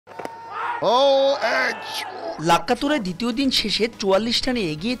লাক্কাতুরায় দ্বিতীয় দিন শেষে ৪৪ রানে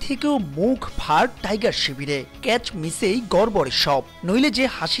এগিয়ে থেকেও মুখ ভার টাইগার শিবিরে। ক্যাচ মিসেই গড়বড়ে সব, নইলে যে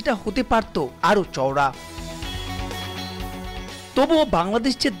হাসিটা হতে পারত আরো চওড়া। তবুও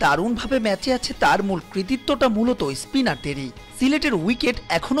বাংলাদেশ যে দারুণভাবে ম্যাচে আছে তার মূল কৃতিত্বটা মূলত স্পিনারদেরই। সিলেটের উইকেট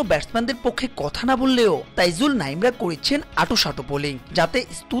এখনো ব্যাটসম্যানদের পক্ষে কথা না বললেও তাইজুল নাইমরা করেছেন আটোসাটো বোলিং, যাতে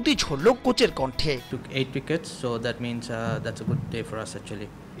স্তুতি ঝরল কোচের কণ্ঠে। Took 8 wickets, so that means that's a good day for us actually.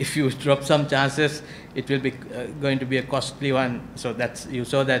 If you drop some chances, it will be going to be a costly one. So you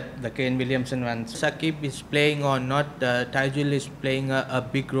saw that the Kane Williamson one. Sakib is playing or not, Taijul is playing a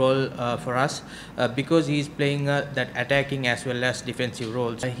big role for us because he is playing that attacking as well as defensive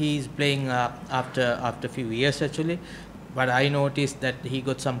roles. He is playing after few years actually, but I noticed that he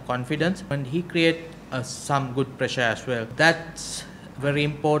got some confidence and he create some good pressure as well. That's very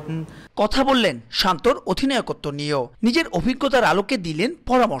important. কথা বললেন শান্তর অধিনায়কত্ব নিয়েও, নিজের অভিজ্ঞতার আলোকে দিলেন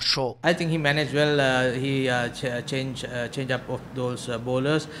পরামর্শ। I think he managed well. He change up of those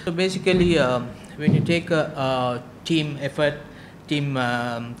bowlers. So basically, when you take a team effort, team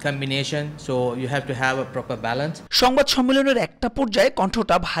combination, so you have to have a proper balance. সংবাদ সম্মেলনের একটা পর্যায়ে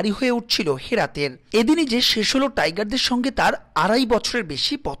কণ্ঠটা ভারী হয়ে উঠছিল হেরাতের। এদিনই যে শেষ হলো টাইগারদের সঙ্গে তার ২.৫ বছরের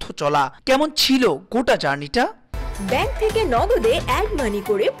বেশি পথ চলা। কেমন ছিল গোটা জার্নিটা? ব্যাংক থেকে নগদে অ্যাড মানি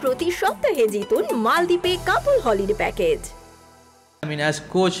করে প্রতি সপ্তাহে জিতুন মালদ্বীপে কাপল holiday package. I mean, as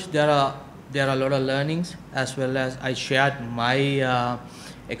coach, there are a lot of learnings, as well as I shared my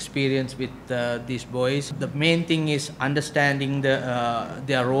experience with these boys. The main thing is understanding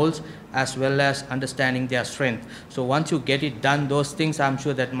their roles as well as understanding their strength. So once you get it done, those things I'm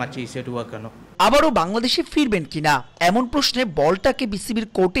sure that much easier to work on. আবারও বাংলাদেশে ফিরবেন কিনা এমন প্রশ্নে বলটাকে বিসিবির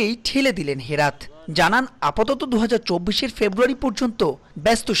কোর্টেই ঠেলে দিলেন হেরাত। জানান আপাতত ২০২৪-এর ফেব্রুয়ারি পর্যন্ত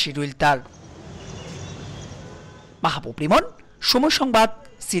ব্যস্ত শিডিউল তার। মাহবুব রিমন, সময় সংবাদ,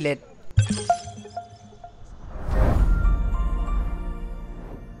 সিলেট।